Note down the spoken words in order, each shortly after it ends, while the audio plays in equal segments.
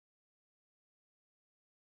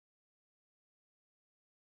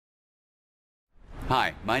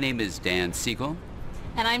Hi, my name is Dan Siegel.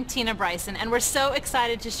 And I'm Tina Bryson, and we're so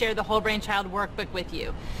excited to share the Whole Brain Child Workbook with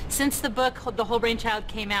you. Since the book, The Whole Brain Child,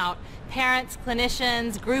 came out, parents,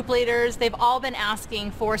 clinicians, group leaders, they've all been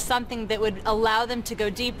asking for something that would allow them to go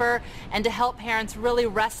deeper and to help parents really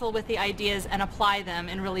wrestle with the ideas and apply them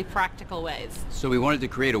in really practical ways. So we wanted to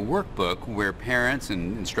create a workbook where parents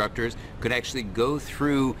and instructors could actually go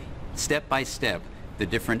through step by step the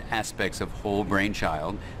different aspects of Whole Brain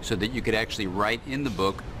Child so that you could actually write in the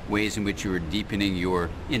book ways in which you are deepening your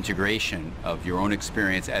integration of your own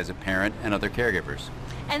experience as a parent and other caregivers.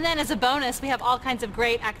 And then as a bonus, we have all kinds of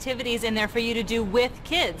great activities in there for you to do with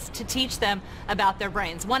kids to teach them about their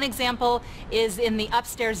brains. One example is in the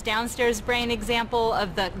upstairs, downstairs brain example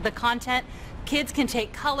of the content. Kids can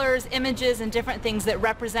take colors, images, and different things that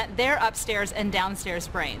represent their upstairs and downstairs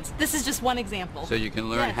brains. This is just one example. So you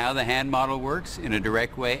can learn how the hand model works in a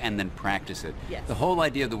direct way and then practice it. Yes. The whole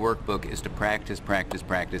idea of the workbook is to practice, practice,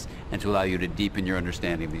 practice, and to allow you to deepen your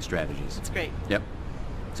understanding of these strategies. That's great. Yep.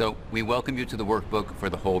 So we welcome you to the workbook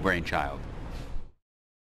for the Whole Brain Child.